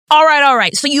All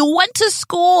right. So you went to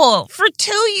school for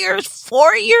 2 years,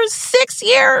 4 years, 6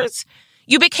 years.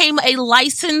 You became a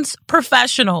licensed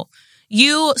professional.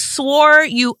 You swore,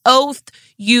 you oathed,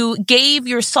 you gave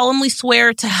your solemnly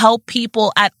swear to help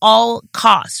people at all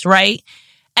costs, right?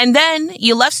 And then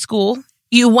you left school,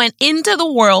 you went into the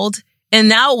world, and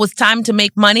now it was time to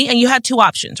make money, and you had two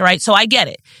options, right? So I get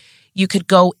it. You could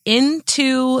go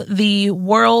into the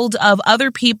world of other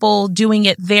people doing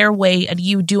it their way and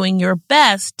you doing your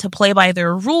best to play by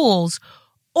their rules,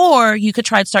 or you could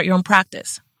try to start your own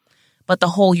practice. But the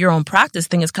whole your own practice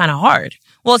thing is kind of hard.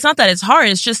 Well, it's not that it's hard.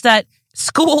 It's just that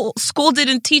school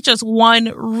didn't teach us one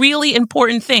really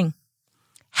important thing.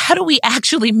 How do we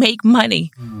actually make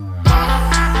money?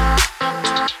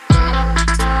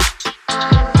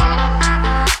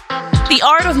 The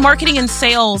art of marketing and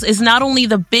sales is not only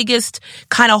the biggest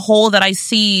kind of hole that I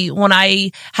see when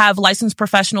I have licensed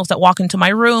professionals that walk into my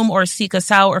room or seek us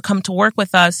out or come to work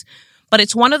with us, but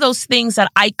it's one of those things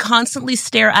that I constantly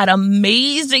stare at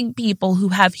amazing people who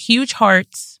have huge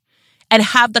hearts and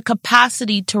have the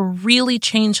capacity to really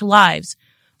change lives.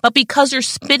 But because they're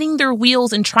spinning their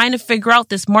wheels and trying to figure out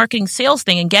this marketing sales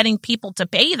thing and getting people to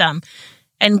pay them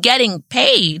and getting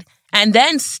paid and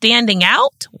then standing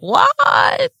out,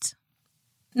 what?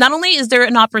 Not only is there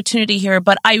an opportunity here,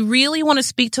 but I really want to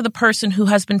speak to the person who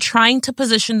has been trying to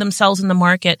position themselves in the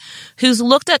market, who's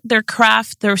looked at their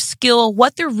craft, their skill,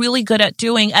 what they're really good at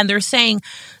doing, and they're saying,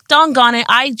 doggone it,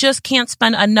 I just can't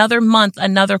spend another month,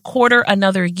 another quarter,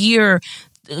 another year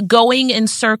going in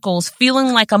circles,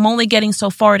 feeling like I'm only getting so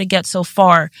far to get so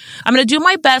far. I'm going to do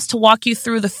my best to walk you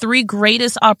through the 3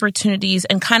 greatest opportunities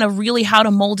and kind of really how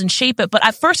to mold and shape it. But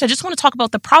at first, I just want to talk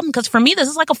about the problem because for me, this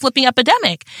is like a flipping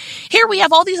epidemic. Here we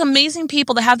have all these amazing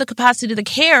people that have the capacity to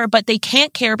care, but they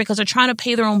can't care because they're trying to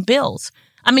pay their own bills.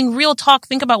 I mean, real talk,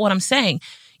 think about what I'm saying.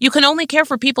 You can only care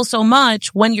for people so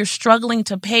much when you're struggling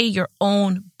to pay your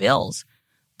own bills.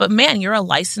 But man, you're a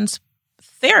licensed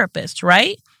therapist,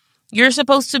 right? You're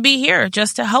supposed to be here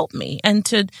just to help me and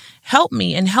to help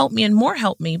me and help me and more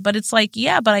help me. But it's like,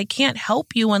 yeah, but I can't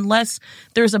help you unless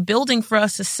there's a building for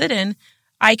us to sit in.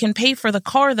 I can pay for the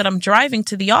car that I'm driving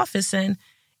to the office in.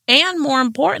 And more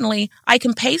importantly, I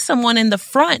can pay someone in the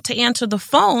front to answer the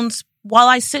phones while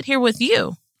I sit here with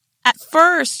you. At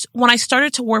first, when I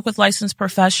started to work with licensed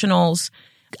professionals,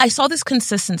 I saw this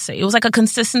consistency. It was like a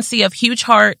consistency of huge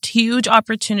heart, huge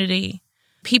opportunity,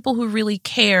 people who really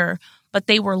care, but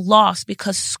they were lost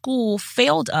because school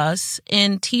failed us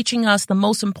in teaching us the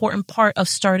most important part of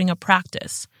starting a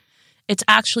practice. It's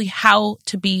actually how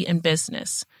to be in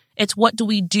business. It's what do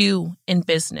we do in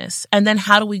business? And then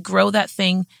how do we grow that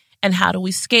thing and how do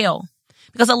we scale?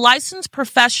 Because a licensed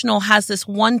professional has this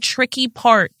one tricky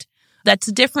part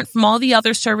that's different from all the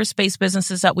other service-based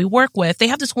businesses that we work with. They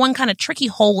have this one kind of tricky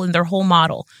hole in their whole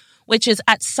model, which is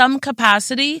at some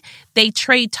capacity, they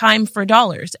trade time for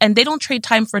dollars. And they don't trade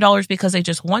time for dollars because they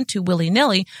just want to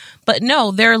willy-nilly. But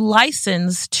no, they're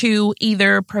licensed to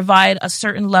either provide a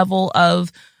certain level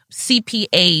of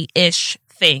CPA-ish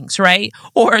things, right?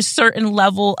 Or a certain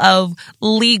level of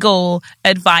legal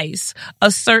advice,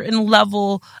 a certain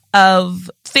level of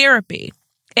therapy.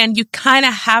 And you kind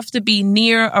of have to be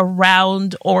near,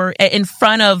 around, or in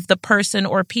front of the person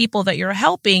or people that you're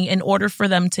helping in order for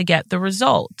them to get the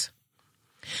result.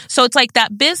 So it's like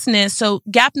that business. So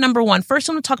gap number 1, first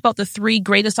I'm going to talk about the 3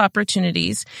 greatest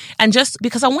opportunities. And just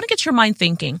because I want to get your mind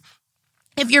thinking,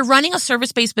 if you're running a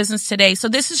service-based business today, so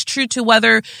this is true to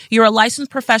whether you're a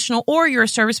licensed professional or you're a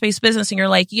service-based business and you're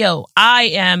like, yo, I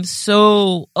am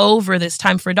so over this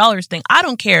time for dollars thing. I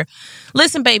don't care.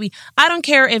 Listen, baby, I don't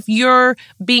care if you're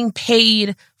being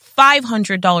paid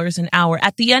 $500 an hour.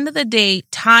 At the end of the day,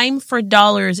 time for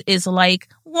dollars is like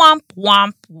womp,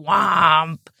 womp,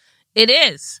 womp. It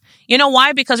is. You know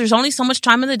why? Because there's only so much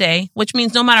time in the day, which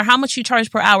means no matter how much you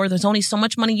charge per hour, there's only so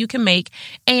much money you can make.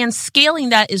 And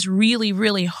scaling that is really,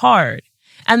 really hard.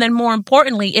 And then more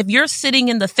importantly, if you're sitting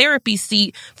in the therapy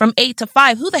seat from 8 to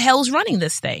 5, who the hell is running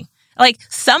this thing? Like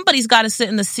somebody's got to sit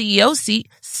in the CEO seat.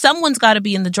 Someone's got to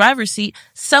be in the driver's seat.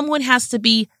 Someone has to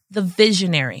be the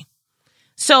visionary.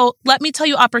 So let me tell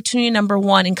you opportunity number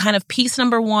 1 and kind of piece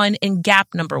number 1 and gap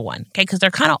number 1. Okay. Because they're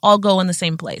kind of all go in the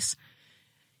same place.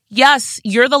 Yes,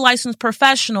 you're the licensed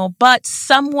professional, but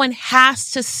someone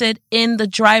has to sit in the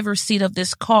driver's seat of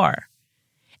this car.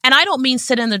 And I don't mean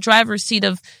sit in the driver's seat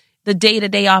of the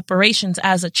day-to-day operations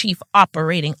as a chief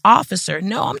operating officer.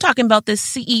 No, I'm talking about this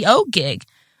CEO gig.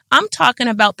 I'm talking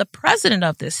about the president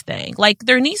of this thing. Like,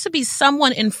 there needs to be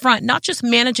someone in front, not just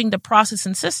managing the process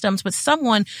and systems, but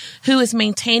someone who is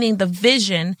maintaining the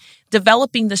vision,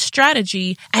 developing the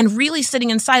strategy, and really sitting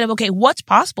inside of, okay, what's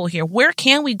possible here? Where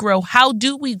can we grow? How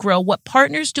do we grow? What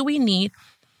partners do we need?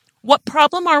 What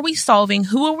problem are we solving?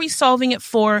 Who are we solving it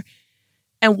for?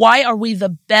 And why are we the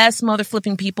best mother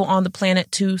flipping people on the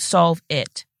planet to solve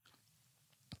it?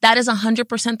 That is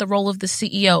 100% the role of the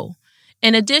CEO.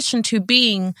 In addition to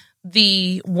being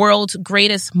the world's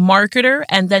greatest marketer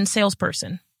and then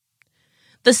salesperson.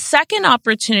 The second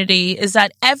opportunity is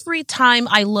that every time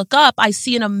I look up, I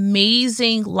see an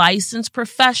amazing licensed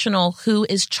professional who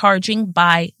is charging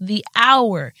by the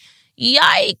hour.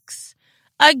 Yikes.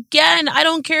 Again, I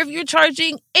don't care if you're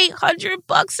charging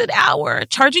 $800 an hour.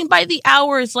 Charging by the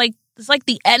hour is it's like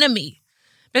the enemy.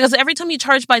 Because every time you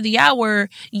charge by the hour,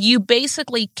 you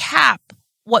basically cap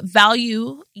what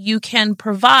value you can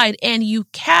provide, and you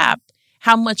cap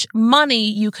how much money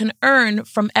you can earn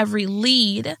from every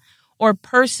lead or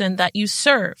person that you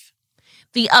serve.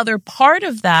 The other part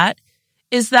of that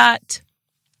is that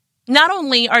not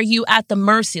only are you at the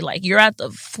mercy, like you're at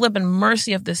the flipping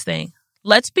mercy of this thing.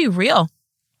 Let's be real.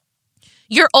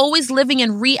 You're always living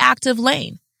in reactive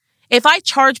lane. If I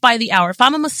charge by the hour, if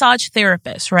I'm a massage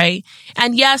therapist, right?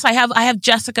 And yes, I have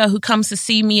Jessica who comes to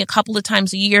see me a couple of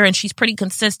times a year, and she's pretty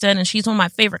consistent, and she's one of my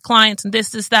favorite clients, and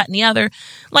this, that, and the other.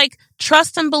 Like,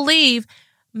 trust and believe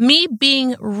me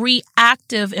being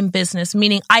reactive in business,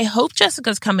 meaning I hope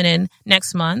Jessica's coming in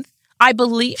next month. I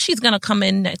believe she's going to come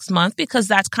in next month because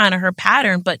that's kind of her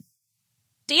pattern, but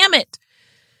damn it.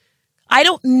 I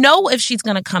don't know if she's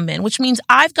going to come in, which means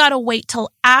I've got to wait till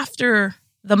after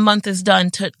the month is done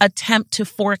to attempt to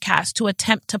forecast, to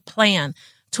attempt to plan,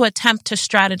 to attempt to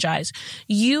strategize.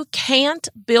 You can't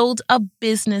build a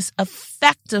business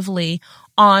effectively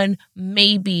on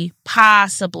maybe,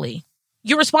 possibly.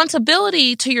 Your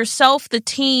responsibility to yourself, the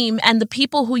team, and the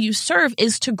people who you serve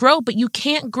is to grow, but you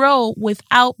can't grow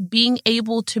without being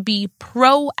able to be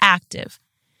proactive.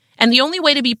 And the only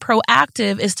way to be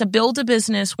proactive is to build a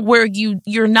business where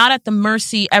you're not at the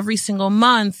mercy every single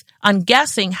month on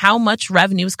guessing how much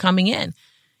revenue is coming in.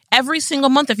 Every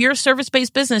single month, if you're a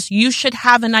service-based business, you should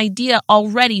have an idea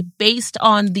already based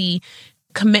on the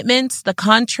commitments, the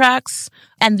contracts,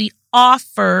 and the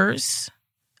offers.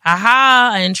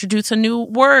 I introduced a new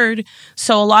word.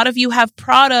 So a lot of you have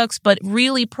products, but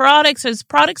really products is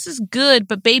good,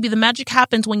 but baby, the magic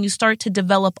happens when you start to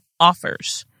develop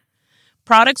offers.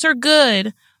 Products are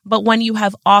good, but when you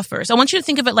have offers, I want you to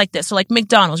think of it like this. So like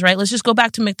McDonald's, right? Let's just go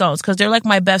back to McDonald's because they're like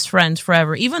my best friends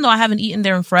forever. Even though I haven't eaten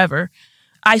there in forever,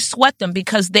 I sweat them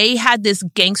because they had this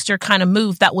gangster kind of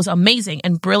move that was amazing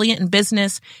and brilliant in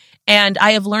business. And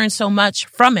I have learned so much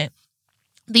from it.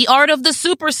 The art of the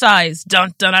supersize.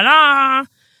 Dun, dun, dun, dun.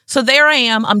 So there I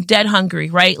am. I'm dead hungry,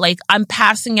 right? Like I'm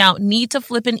passing out, need to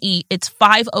flip and eat. It's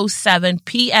 5:07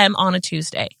 p.m. on a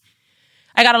Tuesday.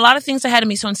 I got a lot of things ahead of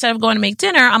me. So instead of going to make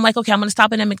dinner, I'm like, okay, I'm going to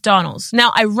stop in at McDonald's.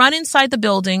 Now I run inside the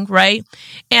building, right?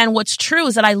 And what's true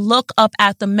is that I look up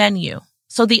at the menu.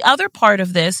 So the other part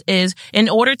of this is in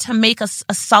order to make a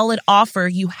solid offer,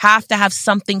 you have to have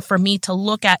something for me to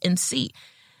look at and see.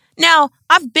 Now,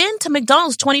 I've been to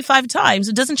McDonald's 25 times.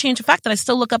 It doesn't change the fact that I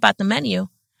still look up at the menu.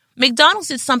 McDonald's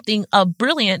did something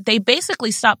brilliant. They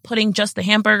basically stopped putting just the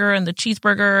hamburger and the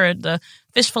cheeseburger and the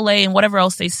fish fillet and whatever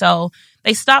else they sell.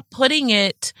 They stopped putting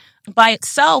it by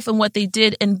itself. And what they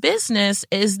did in business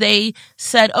is they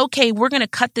said, okay, we're going to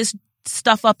cut this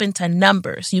stuff up into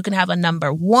numbers. You can have a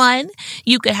number 1,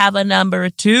 you could have a number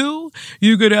 2,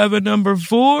 you could have a number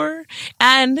 4,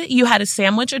 and you had a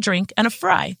sandwich, a drink, and a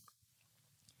fry.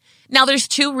 Now, there's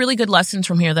 2 really good lessons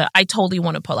from here that I totally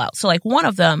want to pull out. So like one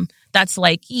of them, that's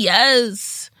like,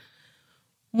 yes.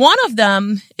 One of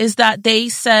them is that they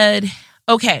said,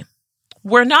 okay,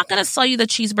 we're not going to sell you the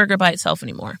cheeseburger by itself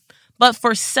anymore. But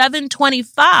for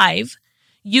 $7.25,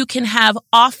 you can have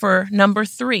offer number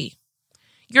 3.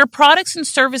 Your products and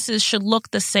services should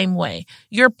look the same way.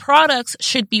 Your products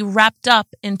should be wrapped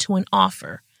up into an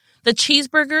offer. The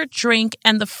cheeseburger, drink,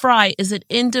 and the fry is an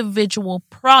individual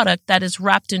product that is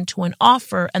wrapped into an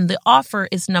offer, and the offer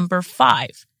is number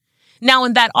 5. Now,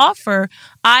 in that offer,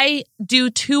 I do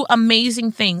 2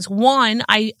 amazing things. One,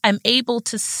 I am able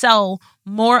to sell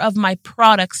more of my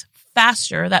products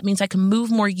faster. That means I can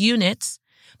move more units.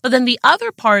 But then the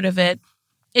other part of it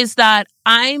is that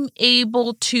I'm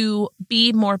able to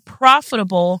be more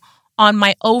profitable on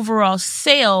my overall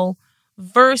sale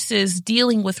versus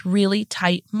dealing with really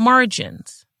tight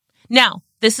margins. Now,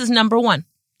 this is number 1.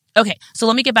 Okay, so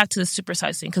let me get back to the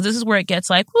supersize thing because this is where it gets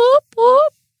like, whoop,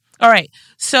 whoop. All right,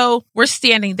 so we're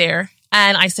standing there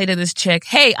And I say to this chick,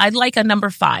 hey, I'd like a number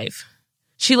 5.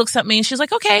 She looks at me and she's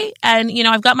like, okay. And,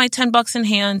 I've got my $10 in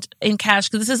hand in cash.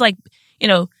 Cause this is like,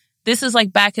 this is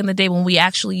like back in the day when we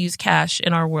actually use cash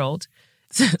in our world.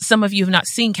 Some of you have not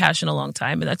seen cash in a long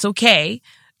time, and that's okay.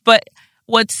 But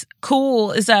what's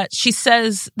cool is that she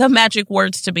says the magic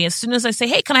words to me as soon as I say,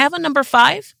 hey, can I have a number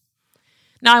 5?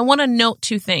 Now, I want to note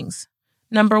 2 things.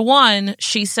 Number 1,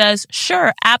 she says,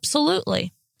 sure,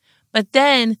 absolutely. But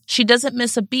then she doesn't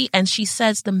miss a beat and she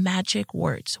says the magic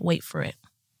words. Wait for it.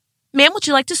 Ma'am, would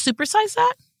you like to supersize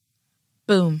that?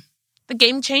 Boom. The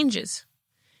game changes.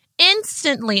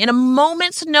 Instantly, in a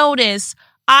moment's notice,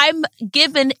 I'm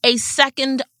given a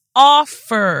second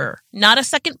offer, not a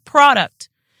second product.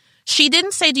 She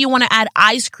didn't say, do you want to add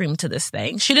ice cream to this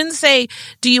thing? She didn't say,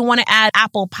 do you want to add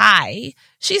apple pie?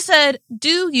 She said,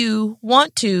 do you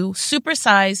want to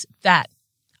supersize that?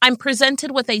 I'm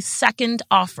presented with a second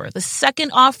offer. The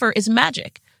second offer is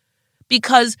magic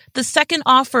because the second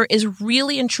offer is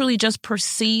really and truly just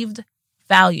perceived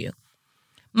value.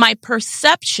 My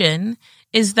perception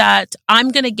is that I'm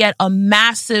going to get a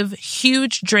massive,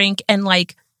 huge drink and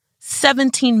like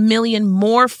 17 million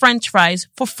more French fries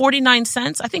for 49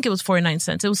 cents. I think it was 49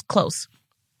 cents. It was close.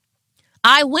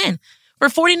 I win. For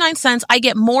 49 cents, I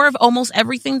get more of almost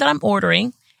everything that I'm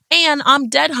ordering, and I'm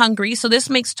dead hungry, so this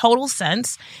makes total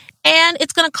sense, and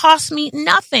it's going to cost me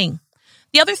nothing.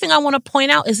 The other thing I want to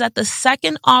point out is that the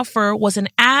second offer was an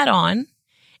add-on,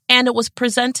 and it was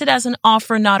presented as an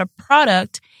offer, not a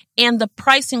product, and the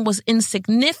pricing was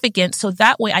insignificant, so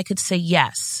that way I could say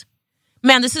yes.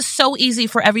 Man, this is so easy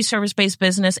for every service-based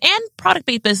business and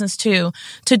product-based business too,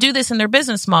 to do this in their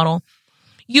business model.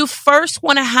 You first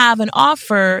want to have an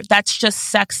offer that's just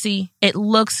sexy, it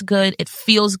looks good, it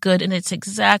feels good, and it's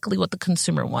exactly what the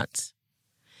consumer wants.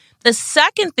 The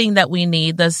second thing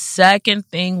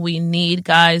we need,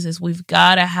 guys, is we've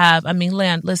got to have,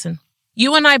 listen,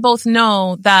 you and I both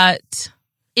know that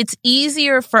it's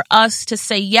easier for us to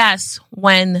say yes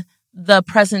when the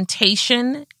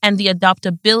presentation and the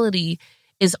adoptability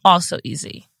is also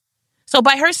easy. So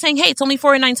by her saying, hey, it's only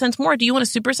 49 cents more, do you want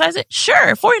to supersize it?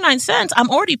 Sure, 49 cents. I'm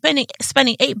already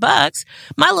spending $8.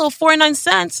 My little 49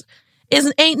 cents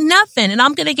ain't nothing. And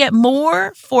I'm going to get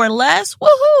more for less.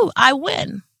 Woohoo, I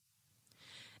win.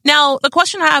 Now, the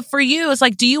question I have for you is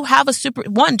like, do you have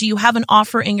do you have an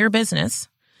offer in your business?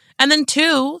 And then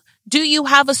 2, do you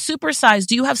have a supersize?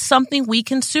 Do you have something we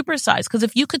can supersize? Because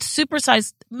if you could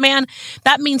supersize, man,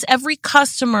 that means every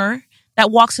customer that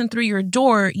walks in through your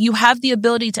door, you have the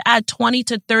ability to add 20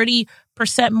 to 30%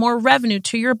 more revenue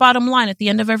to your bottom line at the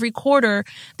end of every quarter,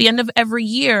 the end of every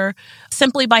year,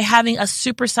 simply by having a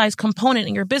supersized component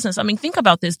in your business. Think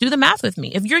about this. Do the math with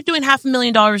me. If you're doing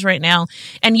 $500,000 right now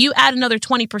and you add another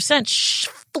 20%,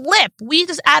 flip, we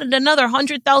just added another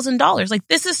 $100,000. Like,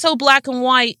 this is so black and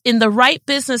white in the right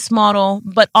business model,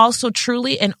 but also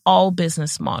truly in all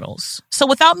business models. So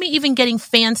without me even getting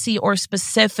fancy or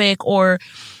specific or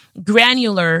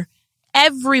granular,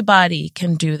 everybody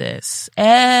can do this.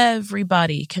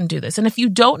 Everybody can do this. And if you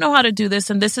don't know how to do this,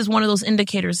 and this is one of those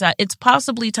indicators that it's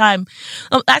possibly time.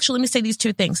 Actually, let me say these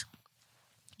 2 things.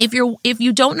 If you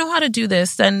don't know how to do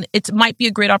this, then it might be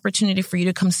a great opportunity for you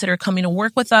to consider coming to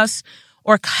work with us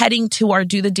or heading to our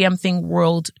Do the Damn Thing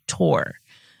World Tour.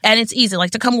 And it's easy,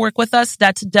 like to come work with us.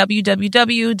 That's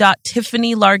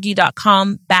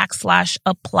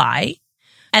www.tiffanylargie.com/apply.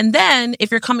 And then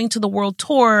if you're coming to the World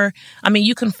Tour,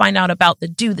 you can find out about the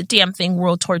Do the Damn Thing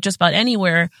World Tour just about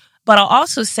anywhere. But I'll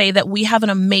also say that we have an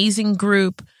amazing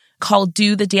group called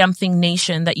Do the Damn Thing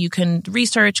Nation that you can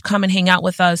research, come and hang out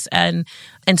with us and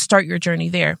start your journey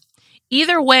there.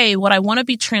 Either way, what I want to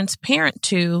be transparent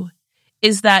to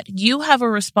is that you have a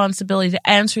responsibility to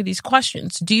answer these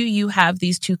questions. Do you have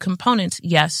these 2 components?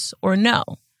 Yes or no?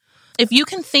 If you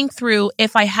can think through,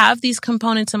 if I have these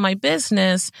components in my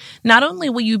business, not only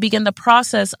will you begin the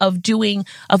process of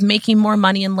making more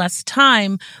money in less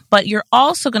time, but you're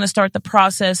also going to start the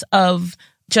process of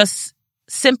just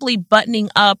simply buttoning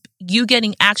up, you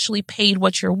getting actually paid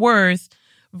what you're worth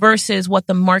versus what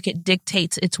the market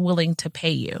dictates it's willing to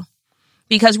pay you.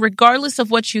 Because regardless of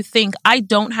what you think, I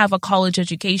don't have a college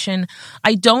education,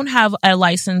 I don't have a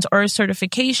license or a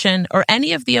certification or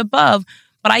any of the above,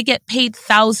 but I get paid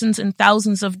thousands and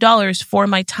thousands of dollars for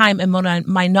my time and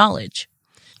my knowledge.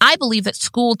 I believe that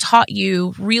school taught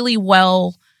you really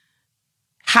well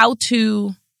how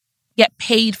to get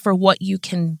paid for what you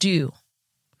can do.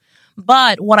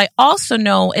 But what I also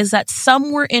know is that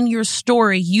somewhere in your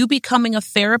story, you becoming a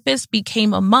therapist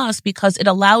became a must because it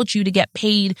allowed you to get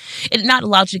paid. It not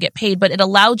allowed you to get paid, but it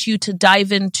allowed you to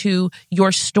dive into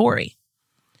your story.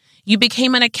 You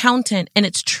became an accountant, and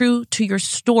it's true to your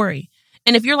story.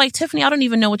 And if you're like, Tiffany, I don't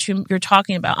even know what you're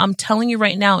talking about. I'm telling you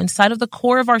right now, inside of the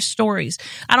core of our stories,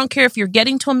 I don't care if you're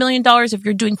getting to $1 million, if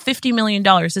you're doing $50 million.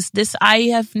 This I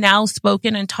have now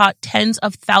spoken and taught tens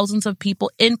of thousands of people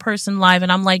in person live.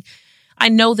 And I'm like, I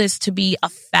know this to be a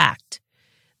fact.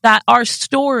 That our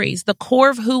stories, the core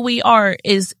of who we are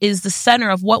is the center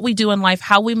of what we do in life,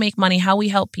 how we make money, how we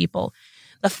help people.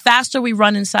 The faster we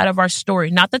run inside of our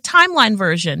story, not the timeline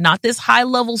version, not this high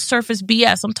level surface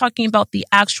BS. I'm talking about the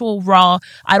actual raw.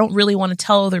 I don't really want to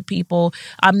tell other people.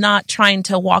 I'm not trying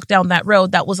to walk down that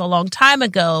road. That was a long time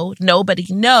ago. Nobody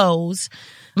knows.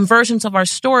 Versions of our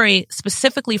story,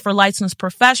 specifically for licensed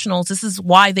professionals, this is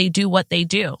why they do what they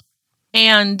do.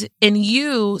 And in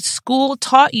you, school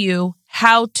taught you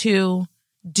how to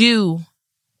do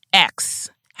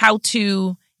X, how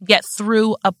to get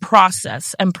through a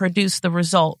process and produce the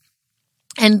result.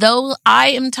 And though I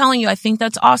am telling you, I think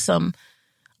that's awesome,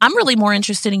 I'm really more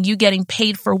interested in you getting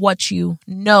paid for what you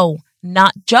know,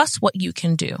 not just what you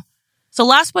can do. So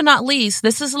last but not least,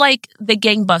 this is like the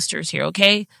gangbusters here,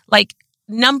 okay? Like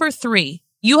number 3,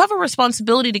 you have a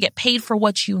responsibility to get paid for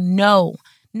what you know,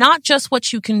 not just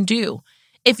what you can do.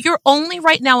 If you're only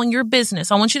right now in your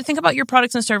business, I want you to think about your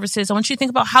products and services. I want you to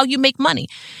think about how you make money.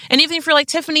 And even if you're like,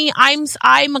 Tiffany,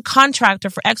 I'm a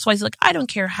contractor for XYZ, like, I don't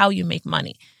care how you make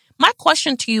money. My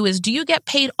question to you is, do you get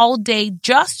paid all day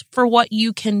just for what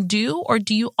you can do, or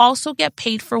do you also get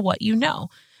paid for what you know?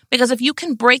 Because if you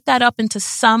can break that up into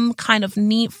some kind of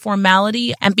neat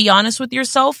formality and be honest with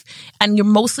yourself, and you're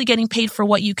mostly getting paid for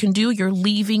what you can do, you're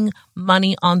leaving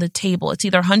money on the table. It's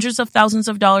either hundreds of thousands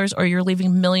of dollars or you're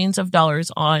leaving millions of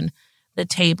dollars on the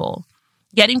table.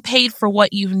 Getting paid for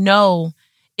what you know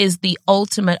is the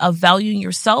ultimate of valuing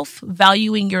yourself,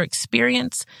 valuing your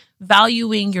experience,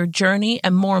 valuing your journey,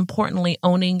 and more importantly,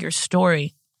 owning your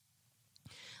story.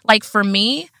 Like for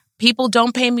me, people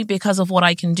don't pay me because of what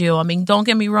I can do. I mean, don't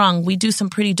get me wrong. We do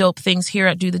some pretty dope things here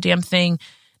at Do the Damn Thing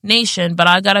Nation, but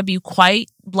I got to be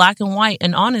quite black and white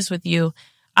and honest with you.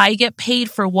 I get paid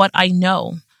for what I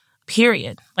know,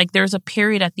 period. Like there's a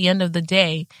period at the end of the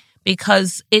day,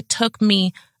 because it took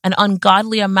me an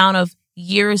ungodly amount of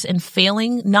years in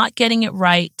failing, not getting it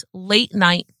right, late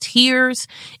night, tears,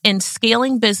 and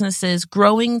scaling businesses,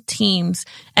 growing teams,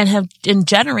 and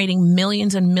generating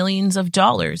millions and millions of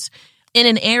dollars in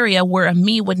an area where a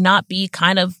me would not be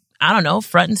kind of, I don't know,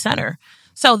 front and center.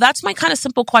 So that's my kind of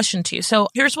simple question to you. So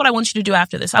here's what I want you to do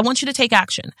after this. I want you to take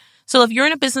action. So if you're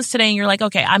in a business today and you're like,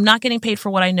 okay, I'm not getting paid for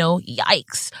what I know,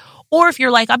 yikes. Or if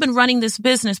you're like, I've been running this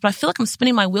business, but I feel like I'm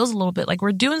spinning my wheels a little bit. Like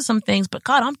we're doing some things, but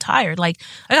God, I'm tired. Like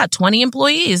I got 20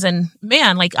 employees and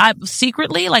man, like I'm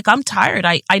tired.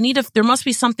 There must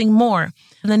be something more.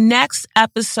 In the next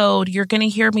episode, you're going to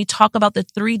hear me talk about the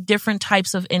 3 different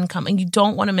types of income. And you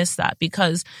don't want to miss that,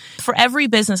 because for every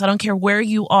business, I don't care where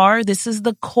you are, this is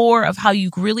the core of how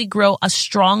you really grow a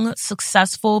strong,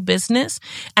 successful business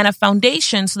and a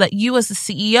foundation so that you as the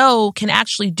CEO can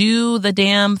actually do the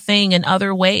damn thing in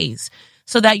other ways,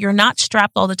 so that you're not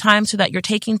strapped all the time, so that you're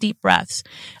taking deep breaths.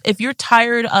 If you're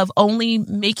tired of only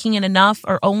making it enough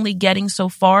or only getting so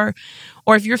far,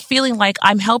 or if you're feeling like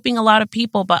I'm helping a lot of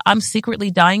people, but I'm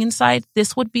secretly dying inside,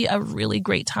 this would be a really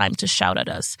great time to shout at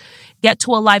us. Get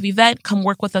to a live event, come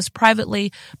work with us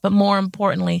privately, but more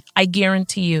importantly, I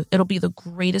guarantee you, it'll be the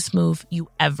greatest move you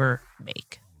ever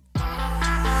make.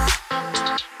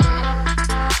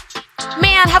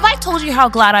 Man, have I told you how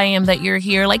glad I am that you're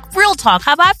here? Like, real talk,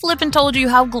 have I flippin' told you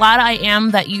how glad I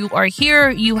am that you are here,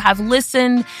 you have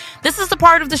listened? This is the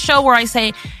part of the show where I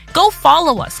say, go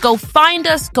follow us, go find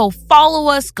us, go follow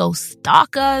us, go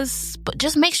stalk us, but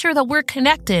just make sure that we're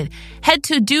connected. Head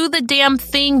to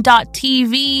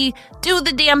dothedamnthing.tv,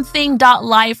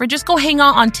 dothedamnthing.life, or just go hang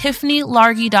out on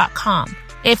tiffanylargy.com.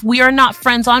 If we are not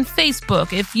friends on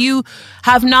Facebook, if you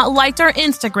have not liked our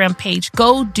Instagram page,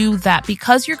 go do that,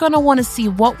 because you're going to want to see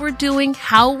what we're doing,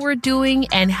 how we're doing,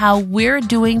 and how we're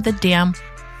doing the damn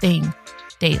thing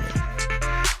daily.